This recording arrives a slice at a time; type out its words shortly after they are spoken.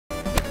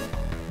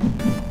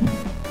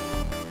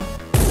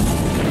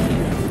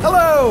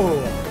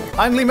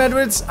I'm Liam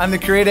Edwards. I'm the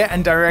creator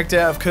and director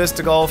of Curse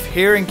to Golf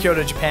here in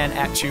Kyoto, Japan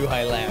at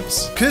Chuhai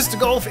Labs. Curse to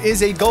Golf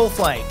is a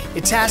golf-like.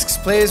 It tasks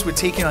players with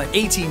taking on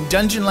 18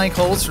 dungeon-like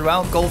holes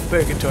throughout Golf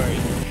Purgatory.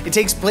 It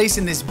takes place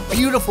in this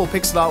beautiful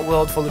pixel art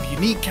world full of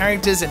unique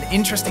characters and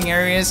interesting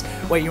areas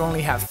where you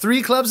only have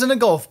 3 clubs and a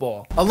golf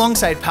ball,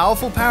 alongside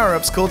powerful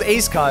power-ups called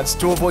ace cards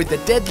to avoid the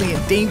deadly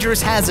and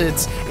dangerous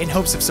hazards in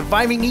hopes of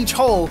surviving each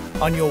hole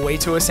on your way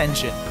to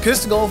Ascension.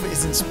 Curse to Golf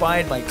is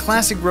inspired by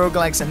classic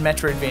roguelikes and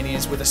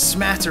Metroidvanias with a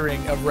smattering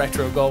of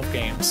retro golf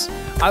games.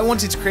 I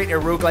wanted to create a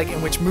roguelike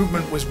in which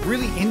movement was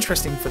really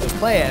interesting for the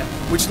player,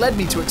 which led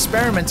me to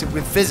experimenting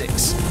with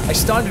physics. I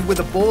started with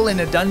a ball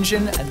in a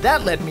dungeon, and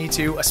that led me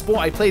to a sport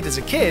I played as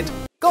a kid,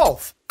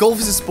 golf. Golf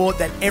is a sport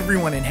that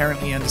everyone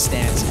inherently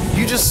understands.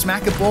 You just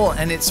smack a ball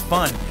and it's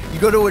fun. You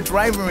go to a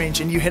driving range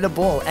and you hit a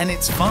ball and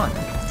it's fun.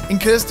 In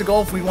Curse to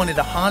Golf, we wanted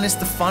to harness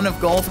the fun of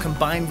golf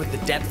combined with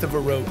the depth of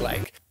a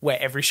roguelike, where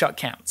every shot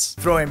counts.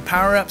 Throw in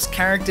power-ups,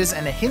 characters,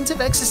 and a hint of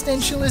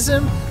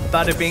existentialism,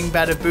 bada bing,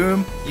 bada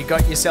boom, you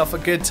got yourself a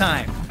good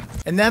time.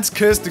 And that's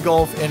Curse to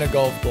Golf in a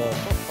golf ball.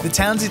 The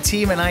talented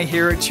team and I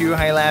here at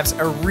Chuhai Labs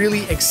are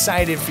really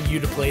excited for you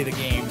to play the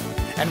game,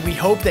 and we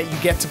hope that you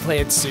get to play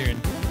it soon.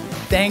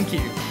 Thank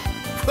you.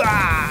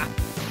 Ah!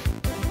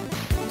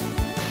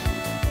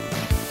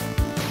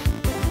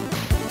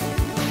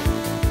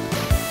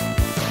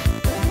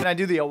 Can I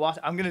do the Iwata?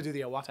 I'm gonna do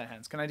the Iwata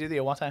hands. Can I do the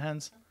Iwata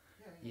hands?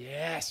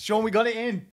 Yes, Sean, we got it in.